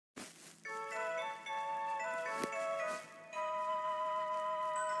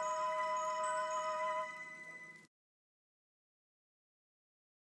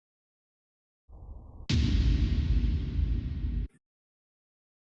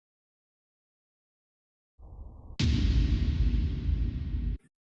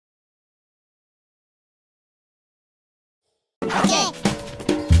Okay.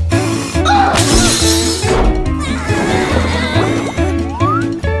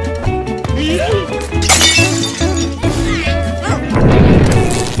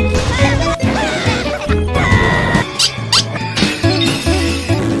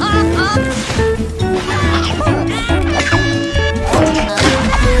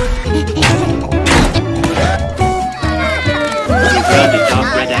 Early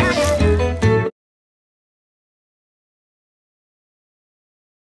dark red X.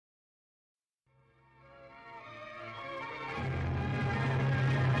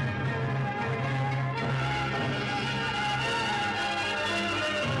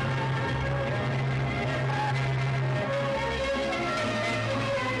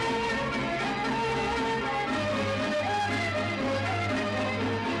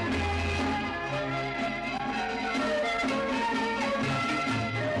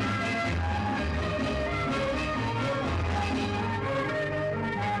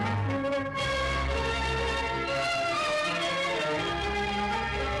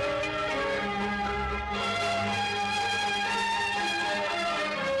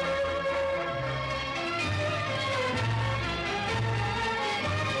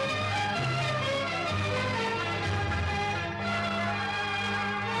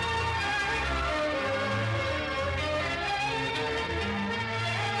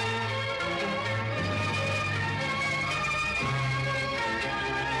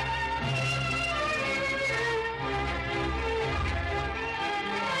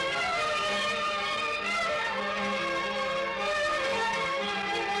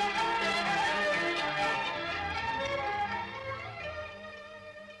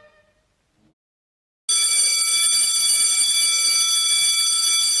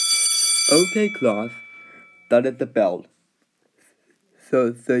 Okay, class, that is the bell.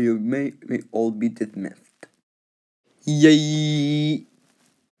 So you may all be dismissed. Yay!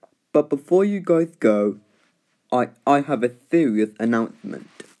 But before you guys go, I have a serious announcement.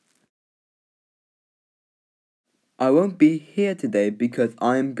 I won't be here today because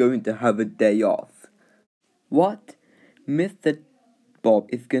I am going to have a day off. What? Mr. Bob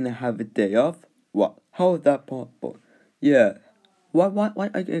is gonna have a day off? What? How is that possible? Yeah. Why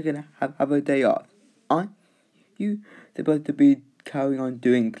are you gonna have a day off? Aren't you supposed to be carrying on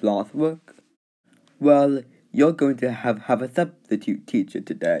doing classwork? Well, you're going to have a substitute teacher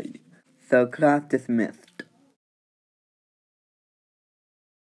today. So class dismissed.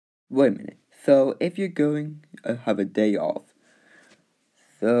 Wait a minute. So if you're going to have a day off,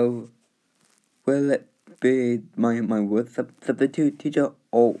 so will it be my work substitute teacher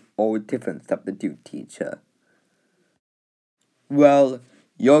or a different substitute teacher? Well,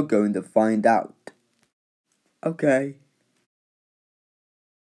 you're going to find out. Okay.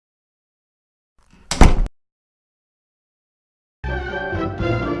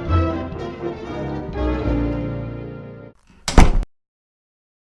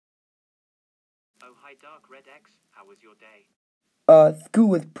 Oh, hi Dark Red X. How was your day? School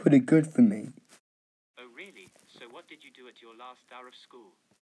was pretty good for me. Oh, really? So what did you do at your last hour of school?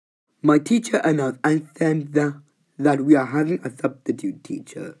 My teacher announced and said that we are having a substitute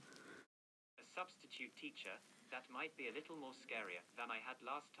teacher. A substitute teacher? That might be a little more scarier than I had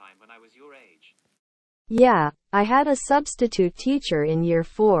last time when I was your age. Yeah, I had a substitute teacher in year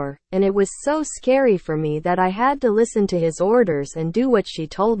 4, and it was so scary for me that I had to listen to his orders and do what she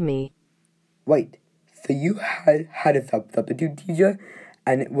told me. Wait, so you had a substitute teacher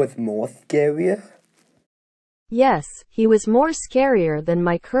and it was more scarier? Yes, he was more scarier than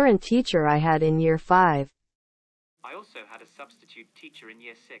my current teacher I had in year 5. I also had a substitute teacher in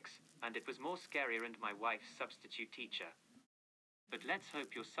year 6, and it was more scarier and my wife's substitute teacher. But let's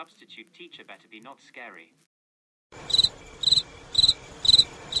hope your substitute teacher better be not scary.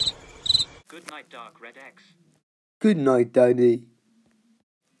 Good night, Dark Red X. Good night, Daddy.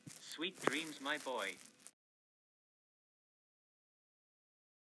 Sweet dreams, my boy.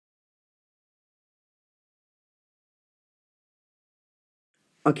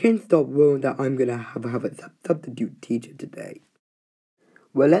 I can't stop worrying that I'm gonna have a substitute teacher today.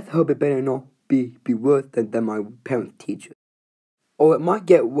 Well, let's hope it better not be worse than my parents' teacher. Or it might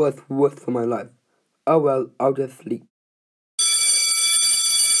get worse for my life. Oh well, I'll just sleep.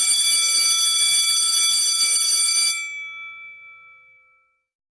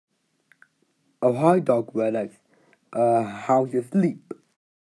 Oh, hi, Dog Red. How's your sleep?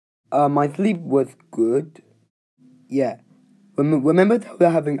 My sleep was good. Yeah. Remember that we're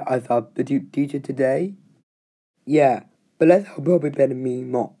having a substitute teacher today? Yeah, but let's hope it better be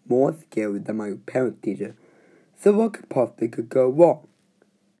more scary than my parents' teacher. So what could possibly go wrong?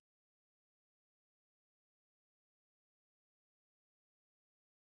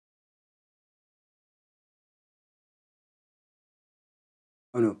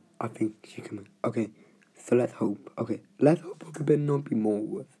 Oh no, I think she's coming. Okay, so let's hope. Okay, let's hope it better not be more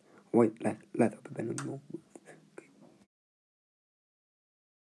worse. Wait, let's hope it better not be more worse.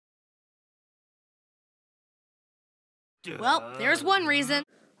 Well, there's one reason.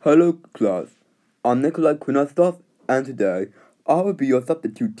 Hello, class. I'm Nikolai Kunastov, and today I will be your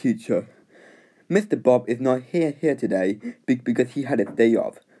substitute teacher. Mr. Bob is not here today because he had a day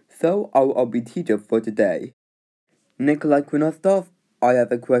off, so I'll be teacher for today. Nikolai Kunastov, I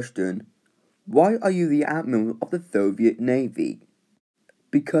have a question. Why are you the admiral of the Soviet Navy?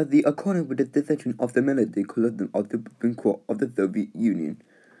 Because according with the decision of the military collegium of the Supreme Court of the Soviet Union,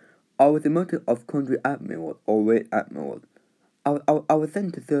 I was demoted of country admiral or rear admiral. I was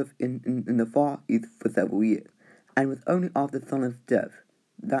sent to serve in the Far East for several years, and it was only after Stalin's death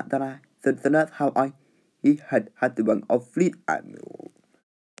so that's how he had the rank of fleet admiral.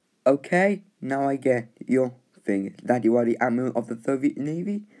 Okay, now I get your thing that you are the admiral of the Soviet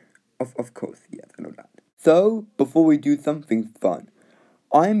Navy. Of course, yes, I know that. So before we do something fun,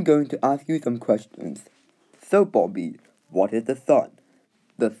 I am going to ask you some questions. So Bobby, what is the sun?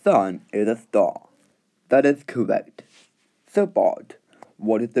 The sun is a star. That is correct. So Bart,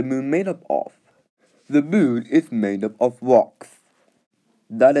 what is the moon made up of? The moon is made up of rocks.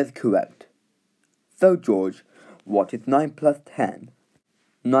 That is correct. So George, what is 9 plus 10?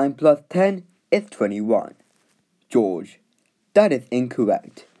 9 plus 10 is 21. George, that is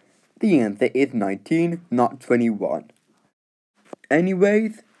incorrect. The answer is 19, not 21.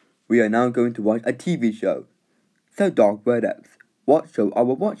 Anyways, we are now going to watch a TV show. So Dog Red X, what show are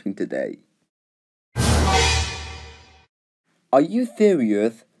we watching today? Are you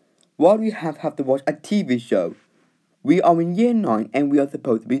serious? Why do we have to watch a TV show? We are in year 9 and we are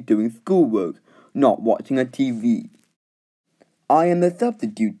supposed to be doing schoolwork, not watching a TV. I am the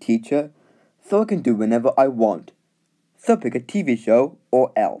substitute teacher, so I can do whenever I want. So pick a TV show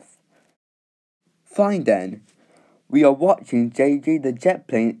or else. Fine then. We are watching JJ the Jet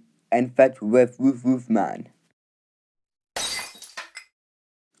Plane and Fetch with Roof Roof Man.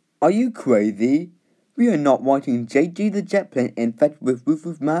 Are you crazy? We are not watching JJ the Jet Plane and Fetch with Roof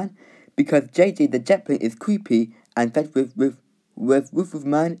Roof Man because JJ the Jet Plane is creepy and Fetch with Roof Roof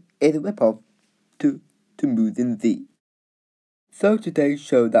Man is a ripoff to Musin Z. So today's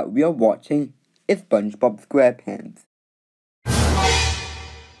show that we are watching is SpongeBob SquarePants.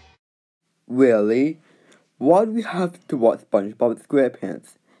 Really? Why do we have to watch SpongeBob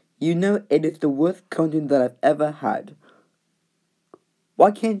SquarePants? You know it is the worst content that I've ever had.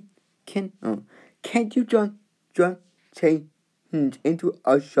 Why can't you just change into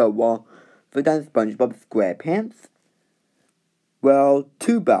a show for than SpongeBob SquarePants? Well,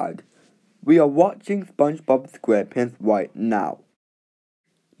 too bad. We are watching SpongeBob SquarePants right now.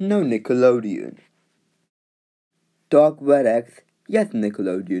 No Nickelodeon. Dog Red X, yes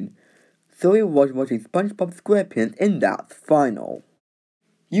Nickelodeon. So we was watching SpongeBob SquarePants and that's final.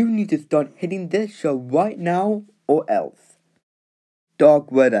 You need to start hitting this show right now or else.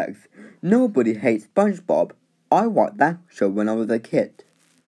 Dog Red X, nobody hates SpongeBob. I watched that show when I was a kid.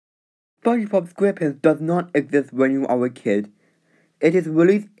 SpongeBob SquarePants does not exist when you are a kid. It is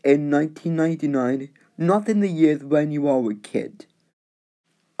released in 1999, not in the years when you are a kid.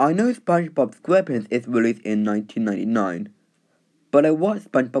 I know SpongeBob SquarePants is released in 1999. But I watched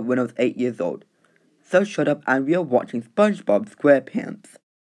SpongeBob when I was 8 years old. So shut up and we are watching SpongeBob SquarePants.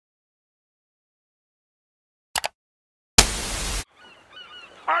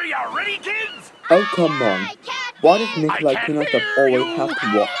 Are you ready, kids? Oh come on. Why does Nikolai Kunastov always have to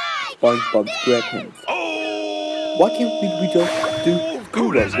watch SpongeBob SquarePants? Oh! Why can't we just do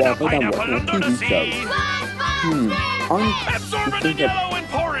schoolwork rather than watching a TV show? I need to think of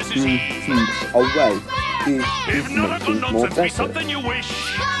a way to make things more better.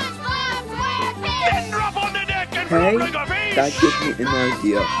 Hey, that gives me an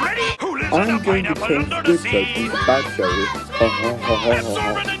idea. I'm going to change good shows into bad shows.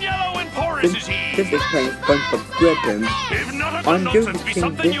 Since it's playing SpongeBob SquarePants, I'm going to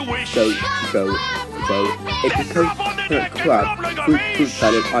change this show. It becomes Crab Fruit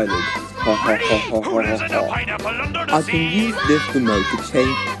Salad Island. I can use this remote to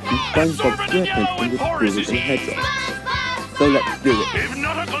change SpongeBob SquarePants into Squirrels and Hedgehogs. So let's do it. If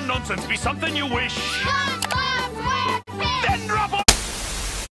nautical nonsense be something you wish, then drop on.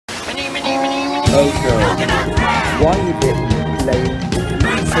 Oh no. Why is it playing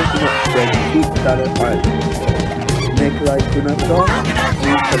Coconut Bread Fruit Salad Island? Nikolai Kunastov,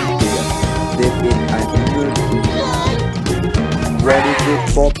 please come here. This is an emergency. What is it,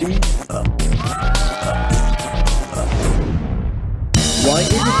 Bobby? Why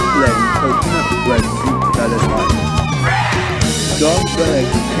is it playing Coconut Bread Fruit Salad Island? Dog Bird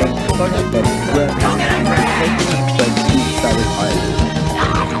changed SpongeBob's word from coconut bread to salad island.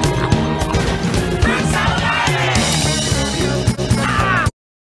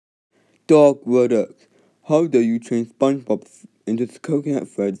 Dog Word X. How do you change SpongeBob into coconut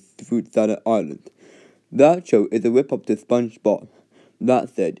bread to fruit salad island? That show is a rip-off to SpongeBob.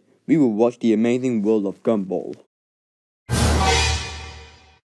 That said, we will watch The Amazing World of Gumball.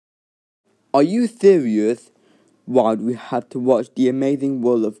 Are you serious? Why do we have to watch The Amazing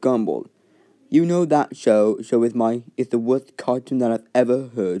World of Gumball? You know that show is the worst cartoon that I've ever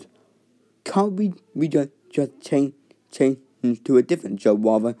heard. Can't we just change to a different show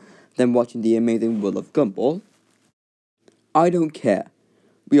rather than watching The Amazing World of Gumball? I don't care.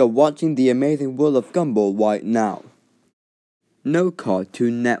 We are watching The Amazing World of Gumball right now. No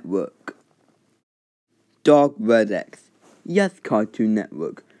Cartoon Network. Dog Red X. Yes, Cartoon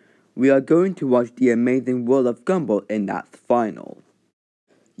Network. We are going to watch The Amazing World of Gumball and that's final.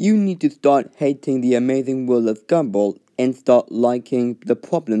 You need to start hating The Amazing World of Gumball and start liking the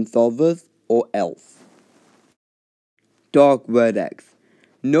problem solvers or else. Dog Red X.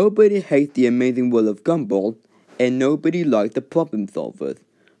 Nobody hates The Amazing World of Gumball and nobody likes the problem solvers.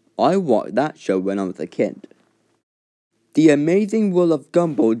 I watched that show when I was a kid. The Amazing World of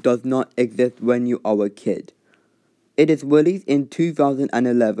Gumball does not exist when you are a kid. It is released in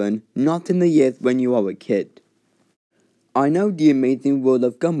 2011, not in the years when you are a kid. I know The Amazing World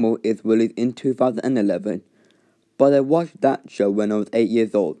of Gumball is released in 2011, but I watched that show when I was 8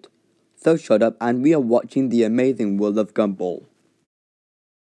 years old. So shut up and we are watching The Amazing World of Gumball.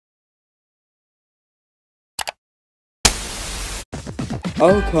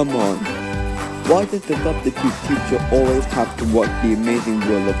 Oh come on. Why does the substitute teacher always have to watch The Amazing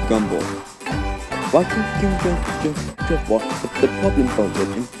World of Gumball? Why can't you just watch the problem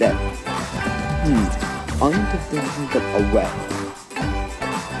solvers instead? I need to think things up away.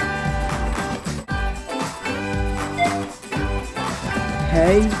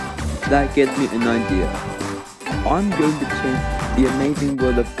 Hey, that gives me an idea. I'm going to change The Amazing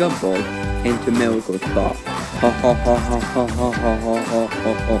World of Gumball into Miracle Star. Ha ha ha ha ha ha ha ha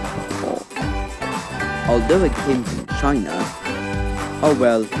ha ha ha. Although it came from China, oh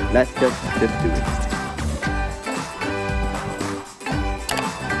well, let's just do it.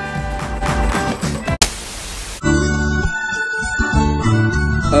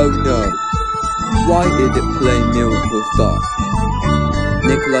 Oh no, why is it playing Miracle Star?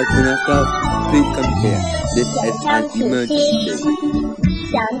 Nikolai Kunaskov, please come here. This is an emergency.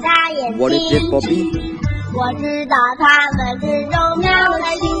 What is it, Bobby? Why is it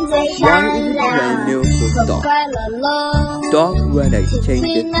playing Miracle Star? Dog Red X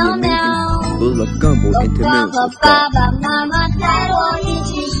changes The Amazing World of Gumball into Miracle Star.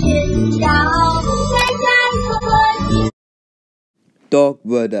 Dog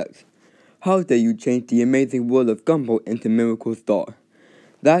Red X. How dare you change The Amazing World of Gumball into Miracle Star?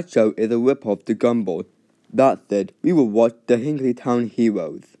 That show is a rip-off to Gumball. That said, we will watch the Hinkleytown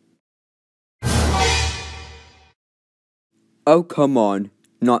Heroes. Oh come on,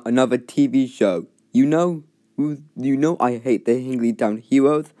 not another TV show. You know I hate the Hinkleytown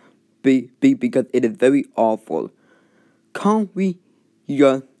Heroes because it is very awful. Can't we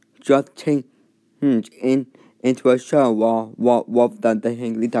just change into a show rather than the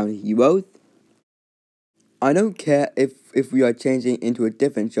Hinkleytown Heroes? I don't care if we are changing into a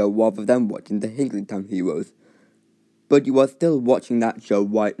different show rather than watching the Hinkleytown Heroes, but you are still watching that show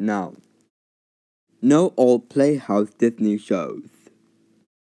right now. No all Playhouse Disney shows.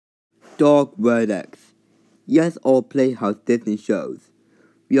 Dog Red X. Yes, all Playhouse Disney shows.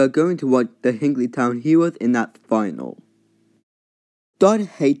 We are going to watch the Hinkleytown Heroes and that's final. Start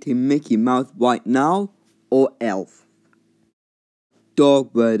hating Mickey Mouse right now or else. Dog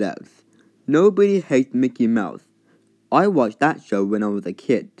Red X. Nobody hates Mickey Mouse. I watched that show when I was a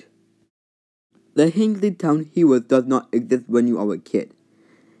kid. The Hinkleytown Heroes does not exist when you are a kid.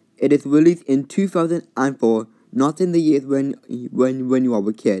 It is released in 2004, not in the years when you are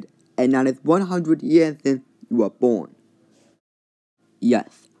a kid, and that is 100 years since you were born.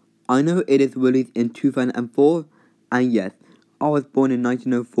 Yes, I know it is released in 2004, and yes, I was born in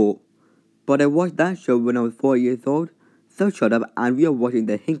 1904, but I watched that show when I was 4 years old, so shut up and we are watching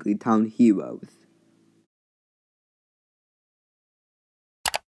the Hinkleytown Heroes.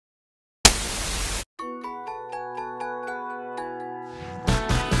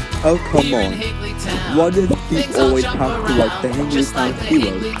 Oh come on, why does people always have to watch the Hinkleytown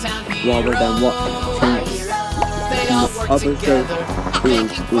Heroes rather than watching other shows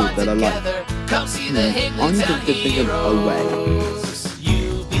that I like? I need to think of a way.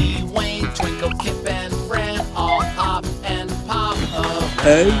 You be Wayne, Twinkle, Kip, and Fran all hop and pop.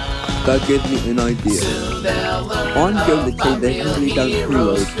 Hey, that gives me an idea. I'm going to take the Henry Down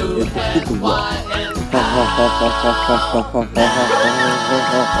Heroes into Super Rock. Ha ha ha ha ha ha ha ha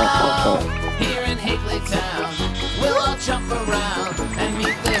ha ha ha. Here in Higleytown, we'll all jump around and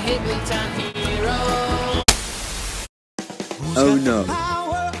meet the Higleytown heroes. Oh no,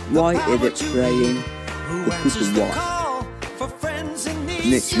 why is it playing the Super Rock?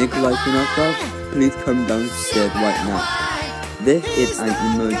 Nikolai Konasov, please come downstairs right now. This is an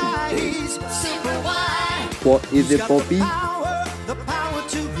emergency. What is it, Bobby?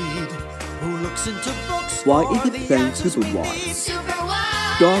 Why is it playing Super Wide?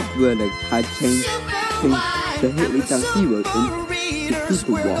 Dark Verdict had changed the Hitleytown Heroes into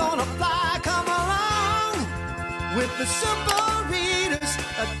Super Wide.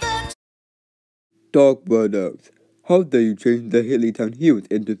 Dark Verdict, how dare you change the Hitleytown Heroes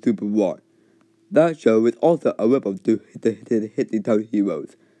into Super Wide? That show is also a rip-off to the Hitleytown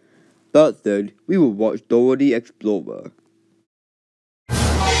Heroes. That said, we will watch Dora the Explorer.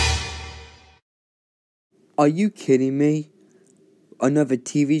 Are you kidding me? Another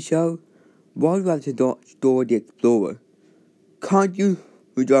TV show? Why do I have to watch Dora the Explorer? Can't you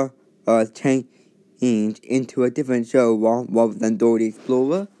just change into a different show rather than Dora the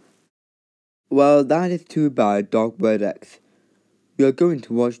Explorer? Well, that is too bad, Dark Bird X. We are going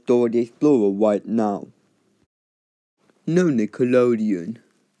to watch Dora the Explorer right now. No Nickelodeon.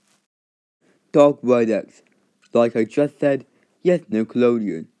 Dark Bird X. Like I just said, yes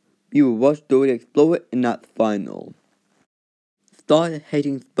Nickelodeon. We will watch Dora the Explorer and that's final. Start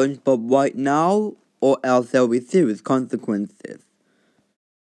hating SpongeBob right now, or else there will be serious consequences.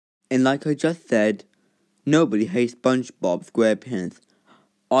 And like I just said, nobody hates SpongeBob SquarePants.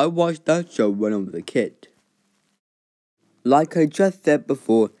 I watched that show when I was a kid. Like I just said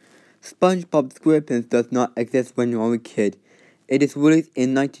before, SpongeBob SquarePants does not exist when you are a kid. It is released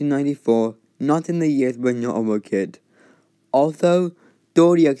in 1994, not in the years when you are a kid. Also,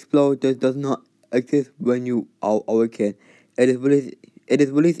 Dora the Explorer does not exist when you are a kid. It is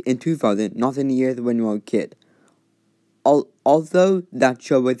released in 2000, not in the years when you are a kid. Also, that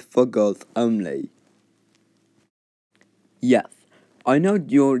show is for girls only. Yes, I know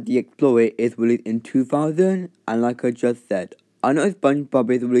Dora the Explorer is released in 2000, and like I just said, I know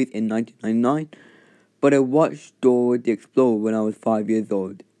SpongeBob is released in 1999, but I watched Dora the Explorer when I was 5 years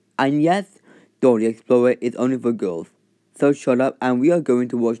old. And yes, Dora the Explorer is only for girls. So shut up and we are going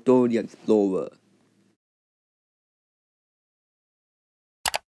to watch Dora the Explorer.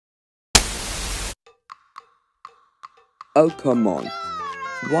 Oh come on.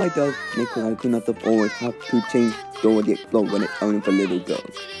 Why does Nikolai Kunatov always have to change Dora the Explorer when it's only for little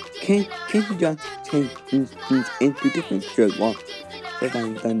girls? Can't you just change into different shows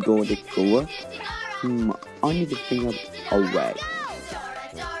than Dora the Explorer? I need to think of a way.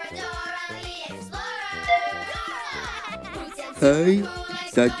 Hey,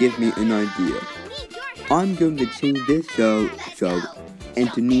 that gives me an idea. I'm going to change this show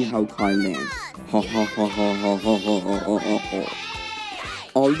into Ni Hao Kai Land. Ha ha ha ha ha ha ha ha ha ha.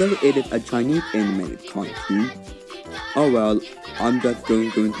 Although it is a Chinese animated cartoon, oh well, I'm just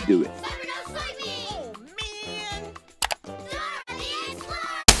going to do it.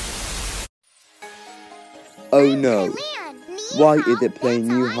 Oh no, why is it playing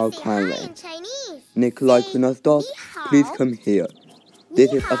Ni Hao Kai Land? Nikolai Kunatov, please come here.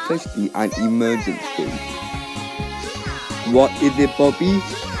 This is officially an emergency. What is it, Bobby?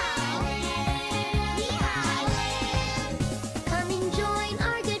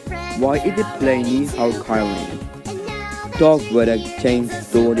 Why is it playing Ni Hao Kai Land? Dog would change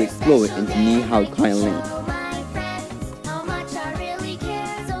Dora the Explorer into Ni Hao Kai Land.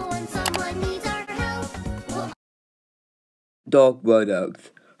 Dog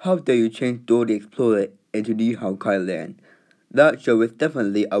Wordogs, how dare you change Dora the Explorer into Ni Hao Kai Land? That show is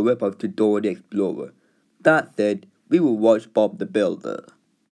definitely a rip-off to Dora the Explorer. That said, we will watch Bob the Builder.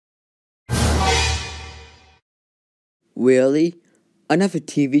 Really? Another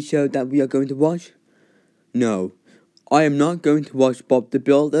TV show that we are going to watch? No, I am not going to watch Bob the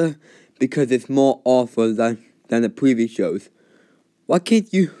Builder because it's more awful than the previous shows. Why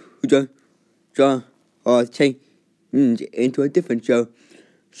can't you just change into a different show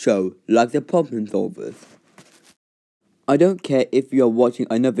like the Problem Solvers? I don't care if you are watching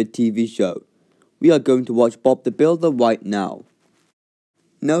another TV show. We are going to watch Bob the Builder right now.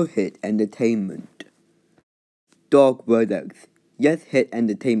 No Hit Entertainment. Dog Verdex. Yes Hit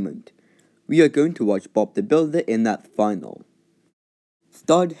Entertainment. We are going to watch Bob the Builder in that final.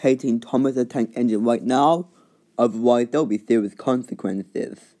 Start hating Thomas the Tank Engine right now, otherwise there will be serious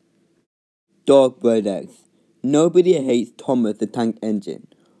consequences. Dog Verdex. Nobody hates Thomas the Tank Engine.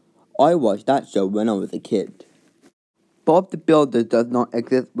 I watched that show when I was a kid. Bob the Builder does not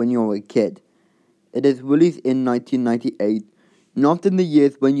exist when you are a kid. It is released in 1998, not in the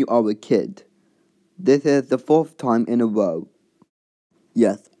years when you are a kid. This is the 4th time in a row.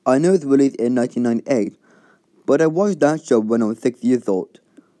 Yes, I know it's released in 1998, but I watched that show when I was 6 years old.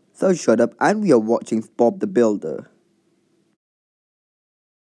 So shut up and we are watching Bob the Builder.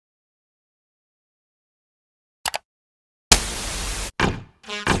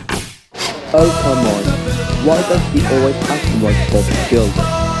 Oh come on, why does he always have to watch Bob the Builder?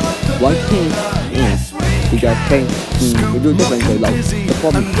 Why can't he just change to do different show like the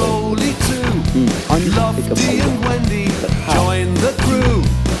Problem Show? I need to pick up a lot. But how? Join the crew.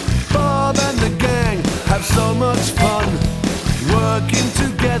 Bob and the gang have so much fun. Working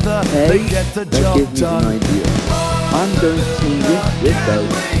together, they Hey, get the that job gives me an done. idea. I'm going to change this show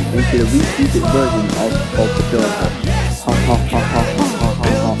into the rebooted version of Bob the Builder. Ha ha ha ha ha ha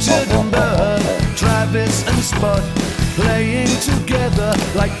ha ha ha ha ha. Travis and Spud playing together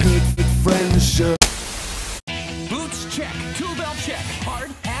like good friends should. Boots check, tool belt check,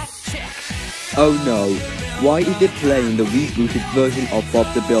 hard hat check. Oh no, why is it playing the rebooted version of Bob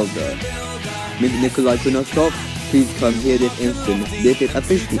the Builder? Miss Nikolai Konostov, please come here this instant. This is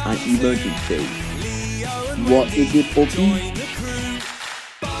officially an emergency. What is it, Bobby?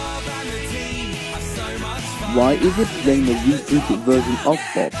 Why is it playing the rebooted version of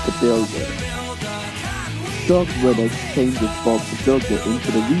Bob the Builder? Dog Weather changes Bob the Builder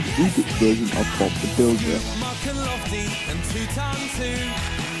into the rebooted version of Bob the Builder.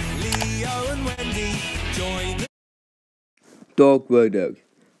 Dog Weather,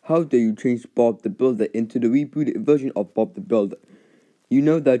 how do you change Bob the Builder into the rebooted version of Bob the Builder? You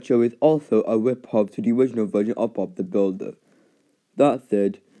know that show is also a rip-off to the original version of Bob the Builder. That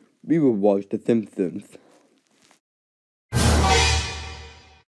said, we will watch The Simpsons.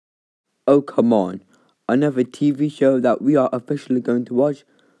 Oh come on, another TV show that we are officially going to watch?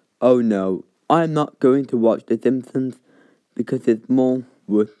 Oh no, I am not going to watch The Simpsons because it's more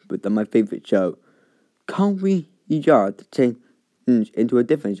worth than my favorite show. Can't we just change into a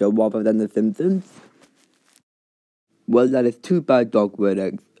different show rather than The Simpsons? Well, that is too bad, Dog Word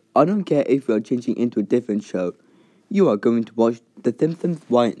Eggs. I don't care if you are changing into a different show. You are going to watch The Simpsons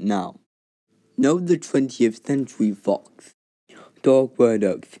right now. No, the 20th Century Fox. Dog Word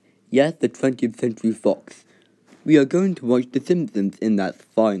Eggs. Yes, the 20th Century Fox. We are going to watch The Simpsons in that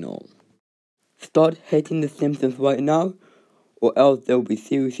final. Start hating The Simpsons right now, or else there will be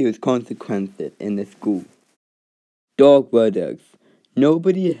serious consequences in the school. Dog Word Eggs.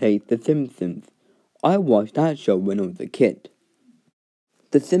 Nobody hates The Simpsons. I watched that show when I was a kid.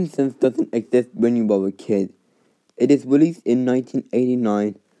 The Simpsons doesn't exist when you were a kid. It is released in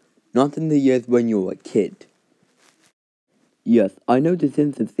 1989, not in the years when you were a kid. Yes, I know The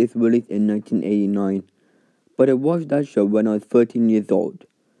Simpsons is released in 1989, but I watched that show when I was 13 years old.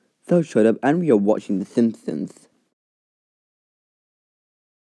 So shut up and we are watching The Simpsons.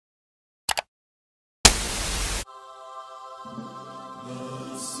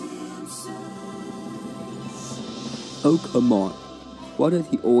 Oh come on, why does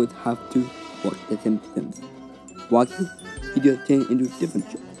he always have to watch The Simpsons? Why can't he just change into a different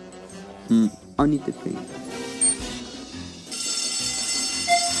show? I need to think.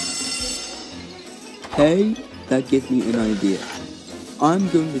 Hey, that gives me an idea. I'm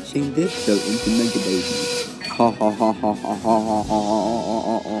going to change this show into Mega Babies. Ha ha ha ha ha ha ha ha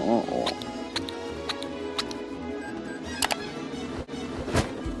ha ha ha.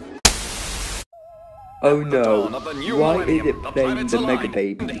 Oh no, why is it playing the Mega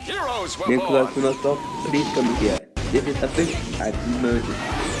Babies? Nicholas Konostov, please come here. This is officially an emergency.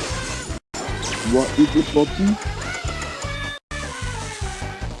 What is it, Bobby?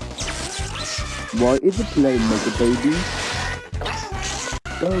 Why is it playing Mega Babies?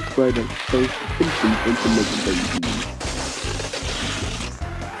 Dog Rider plays Simpsons into Mega Babies.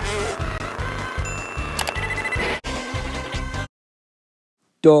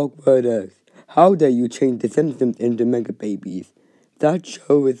 Dog Riders, how dare you change The Simpsons into Mega Babies? That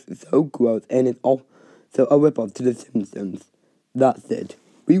show is so gross and it's also a rip-off to The Simpsons. That's it.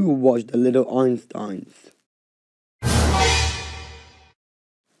 We will watch The Little Einsteins.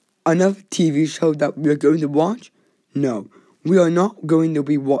 Another TV show that we are going to watch? No, we are not going to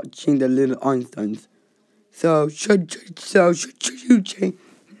be watching The Little Einsteins. So should you change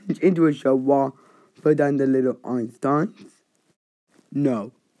into a show rather than The Little Einsteins?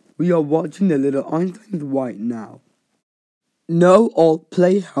 No, we are watching The Little Einsteins right now. No old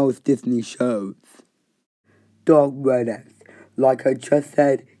Playhouse Disney shows. Dog Red X, like I just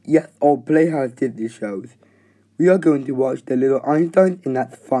said, yes, old Playhouse Disney shows. we are going to watch The Little Einsteins, and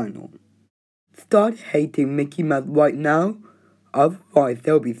that's final. Start hating Mickey Mouse right now, otherwise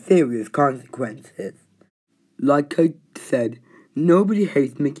there will be serious consequences. Like I said, nobody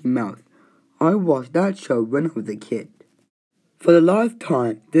hates Mickey Mouse. I watched that show when I was a kid. For the last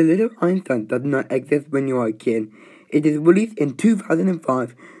time, The Little Einstein does not exist when you are a kid. It is released in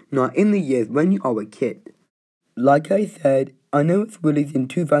 2005, not in the years when you are a kid. Like I said, I know it's released in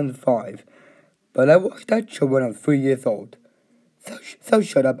 2005, but I watched that show when I was 3 years old. So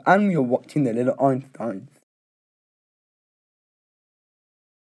shut up, and you're watching The Little Einsteins.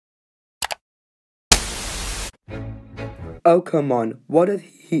 Oh, come on, what does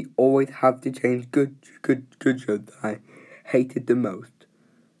he always have to change good shows that I hated the most?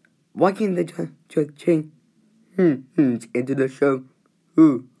 Why can't they just change into the show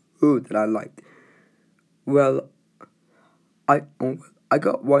who that I liked? Well, I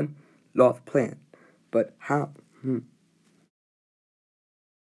got one last plan, but how?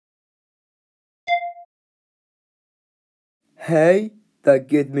 Hey, that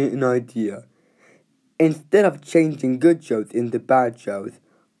gives me an idea. Instead of changing good shows into bad shows,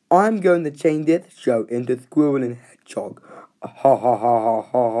 I'm going to change this show into Squirrel and Hedgehog. Ha ha ha ha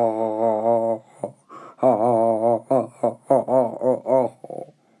ha ha ha.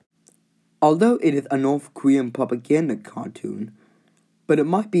 Although it is a North Korean propaganda cartoon, but it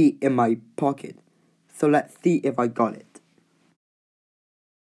might be in my pocket, so let's see if I got it.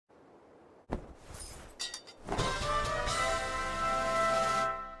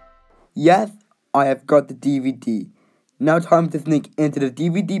 Yes, I have got the DVD. Now time to sneak into the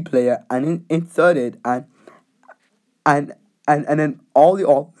DVD player and insert it and then all the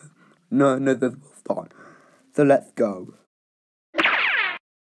this will start. So let's go.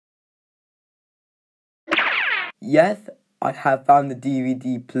 Yes, I have found the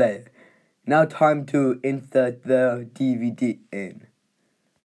DVD player. Now time to insert the DVD in.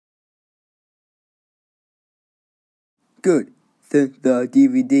 Good. Since the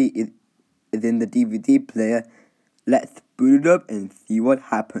DVD is in the DVD player, let's boot it up and see what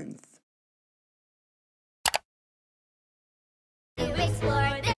happens.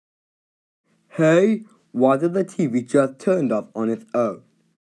 Hey, why did the TV just turn off on its own?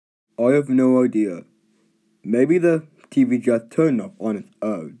 I have no idea. Maybe the TV just turned off on its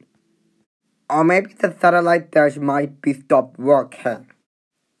own. Or maybe the satellite dish might be stopped working.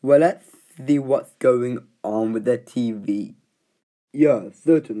 Well, let's see what's going on with the TV. Yeah,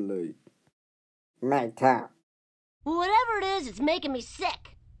 certainly. My turn. Whatever it is, it's making me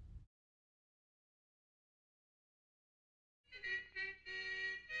sick.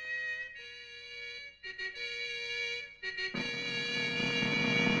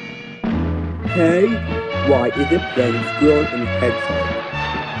 Hey, why is it playing Squirrel and Hedgehog?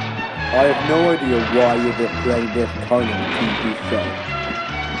 I have no idea why is it playing this kind of TV show.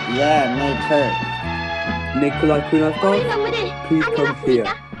 Yeah, me too. Nikolai Kunasov, please come here.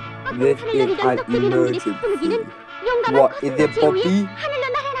 This is an emergency. What is it, Bobby?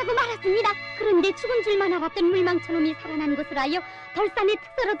 그런데 죽은 줄만 알았던 물망처럼이 살아난 것을 알려 덜산의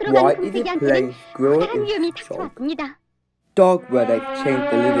특서로 Why 들어간 is it 공세기한테는 playing Squirrel 커다란 and 위험이 Hedgehog? 닥쳐왔습니다. Dog Redneck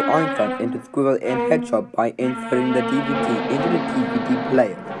changed the Little Einstein into Squirrel and Hedgehog by inserting the DVD into the DVD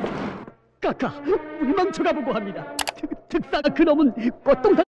player. 까까, 물망쳐가 보고 합니다. 특사가 그놈은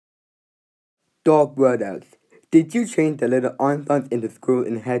꽃동산. Dog Redneck, did you change the Little Einstein into Squirrel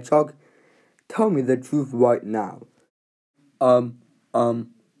and Hedgehog? Tell me the truth right now.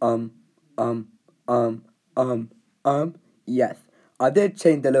 Yes, I did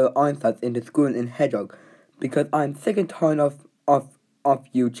change the Little Einstein into Squirrel and Hedgehog because I'm sick and tired of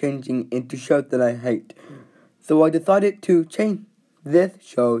you changing into shows that I hate. So I decided to change this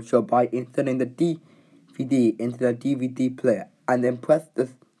show by inserting the DVD into the DVD player and then press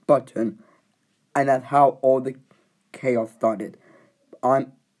this button, and that's how all the chaos started.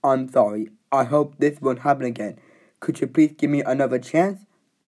 I'm sorry. I hope this won't happen again. Could you please give me another chance?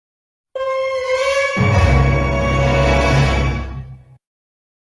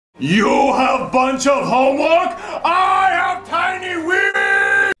 You have bunch of homework? I have tiny wheels!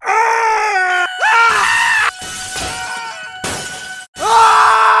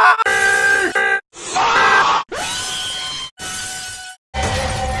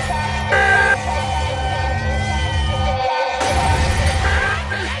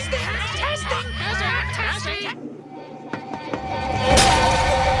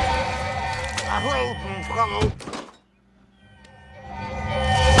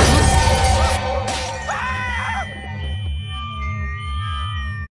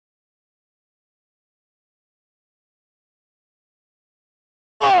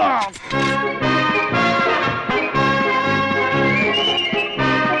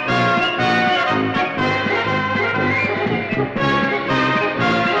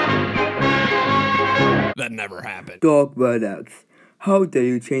 Dark Red X, how dare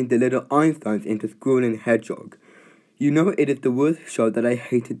you change the little Einsteins into Squirrel and Hedgehog? You know it is the worst show that I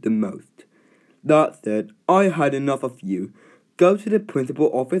hated the most. That said, I had enough of you. Go to the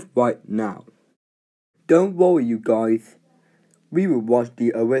principal office right now. Don't worry, you guys. We will watch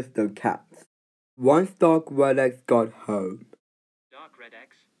the Aristocats. Once Dark Red X got home. Dark Red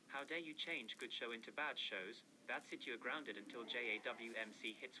X, how dare you change good show into bad shows? That's it, you're grounded until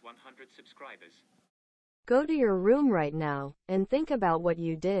JAWMC hits 100 subscribers. Go to your room right now and think about what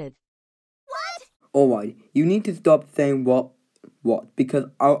you did. Alright, you need to stop saying what, because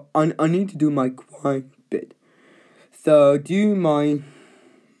I need to do my crying bit. So, do you mind,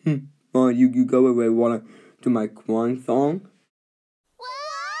 you go away while I do my crying song?